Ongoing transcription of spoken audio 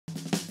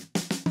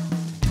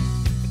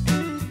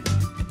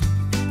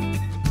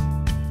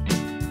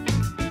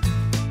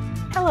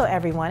Hello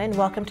everyone and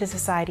welcome to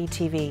Society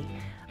TV.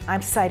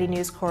 I'm Society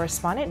News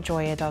correspondent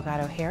Joya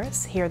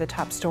Delgado-Harris. Here are the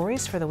top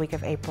stories for the week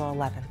of April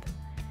 11th.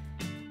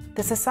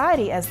 The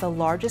Society, as the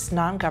largest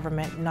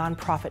non-government,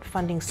 non-profit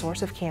funding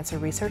source of cancer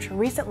research,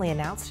 recently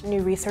announced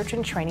new research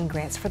and training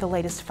grants for the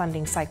latest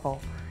funding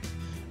cycle.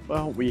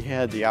 Well, we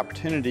had the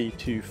opportunity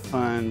to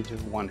fund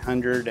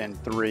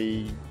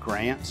 103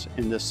 grants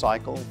in this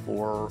cycle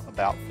for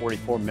about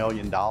 $44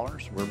 million.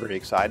 We're very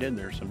excited.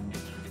 There's some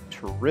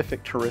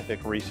terrific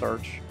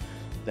research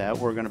that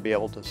we're going to be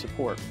able to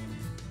support.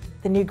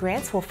 The new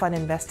grants will fund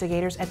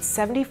investigators at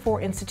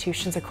 74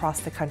 institutions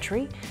across the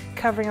country,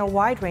 covering a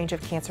wide range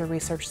of cancer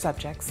research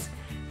subjects.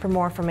 For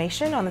more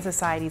information on the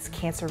Society's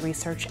cancer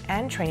research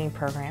and training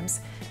programs,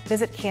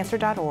 visit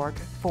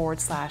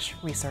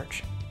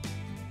cancer.org/research.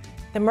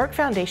 The Merck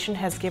Foundation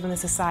has given the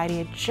Society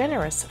a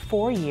generous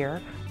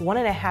 4-year,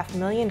 $1.5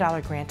 million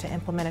grant to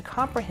implement a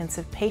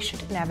comprehensive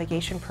patient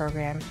navigation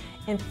program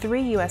in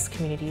 3 U.S.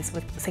 communities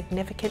with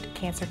significant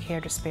cancer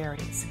care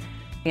disparities.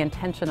 The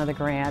intention of the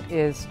grant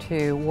is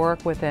to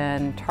work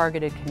within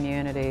targeted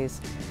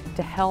communities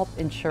to help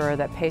ensure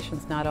that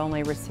patients not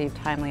only receive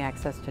timely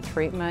access to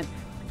treatment,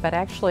 but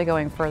actually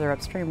going further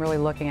upstream, really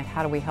looking at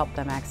how do we help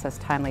them access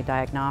timely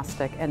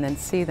diagnostic and then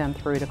see them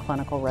through to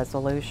clinical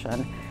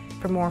resolution.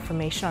 For more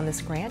information on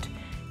this grant,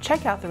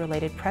 check out the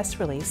related press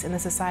release in the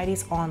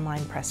Society's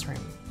online press room.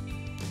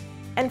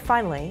 And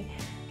finally,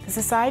 the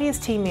Society is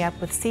teaming up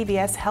with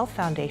CVS Health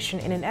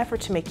Foundation in an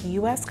effort to make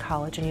U.S.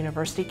 college and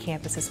university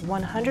campuses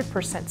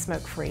 100%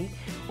 smoke-free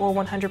or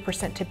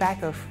 100%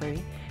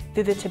 tobacco-free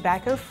through the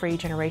Tobacco-Free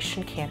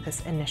Generation Campus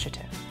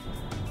Initiative.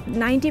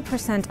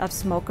 90% of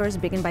smokers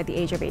begin by the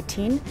age of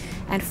 18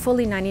 and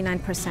fully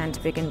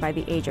 99% begin by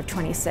the age of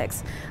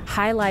 26,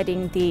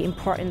 highlighting the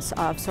importance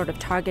of sort of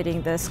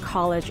targeting this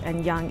college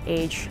and young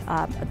age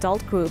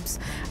adult groups,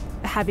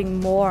 having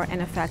more and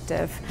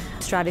effective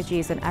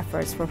strategies and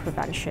efforts for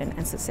prevention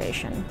and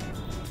cessation.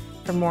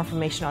 For more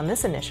information on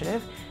this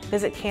initiative,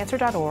 visit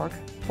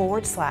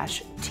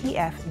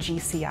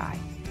cancer.org/TFGCI.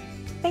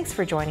 Thanks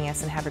for joining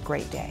us and have a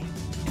great day.